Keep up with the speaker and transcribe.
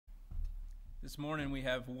This morning we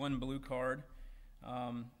have one blue card.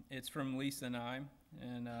 It's from Lisa and I,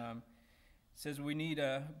 and it says we need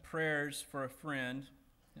prayers for a friend.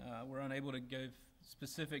 We're unable to give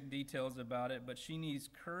specific details about it, but she needs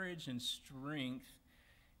courage and strength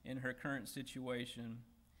in her current situation.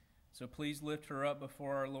 So please lift her up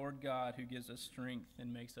before our Lord God, who gives us strength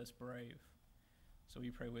and makes us brave. So will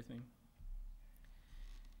you pray with me?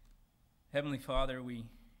 Heavenly Father, we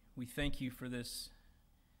thank you for this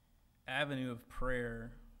avenue of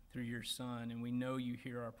prayer through your Son, and we know you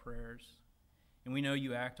hear our prayers, and we know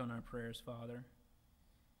you act on our prayers, Father.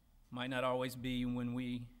 Might not always be when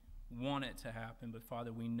we want it to happen, but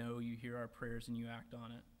Father, we know you hear our prayers and you act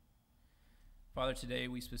on it. Father, today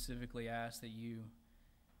we specifically ask that you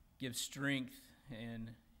give strength and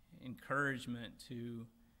encouragement to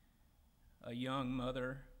a young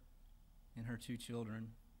mother and her 2 children.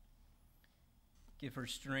 Give her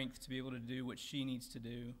strength to be able to do what she needs to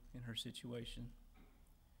do in her situation.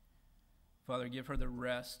 Father, give her the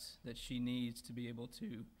rest that she needs to be able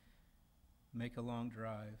to make a long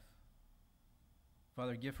drive.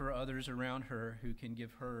 Father, give her others around her who can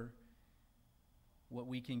give her what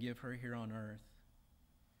we can give her here on earth.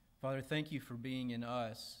 Father, thank you for being in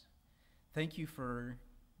us. Thank you for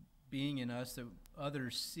being in us that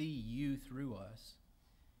others see you through us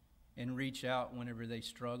and reach out whenever they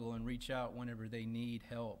struggle and reach out whenever they need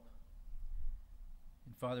help.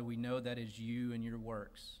 And Father, we know that is you and your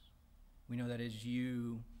works. We know that is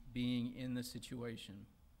you being in the situation.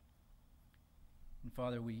 And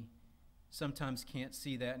Father, we sometimes can't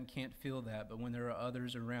see that and can't feel that, but when there are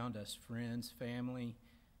others around us, friends, family,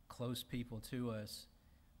 close people to us,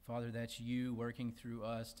 Father, that's you working through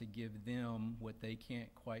us to give them what they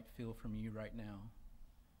can't quite feel from you right now.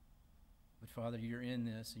 But Father, you're in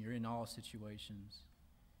this, and you're in all situations.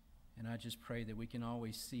 And I just pray that we can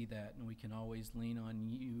always see that, and we can always lean on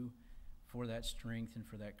you for that strength and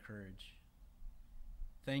for that courage.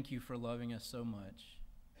 Thank you for loving us so much.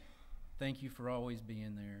 Thank you for always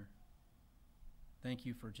being there. Thank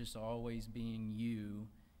you for just always being you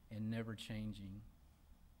and never changing.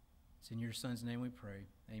 It's in your Son's name we pray.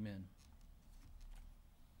 Amen.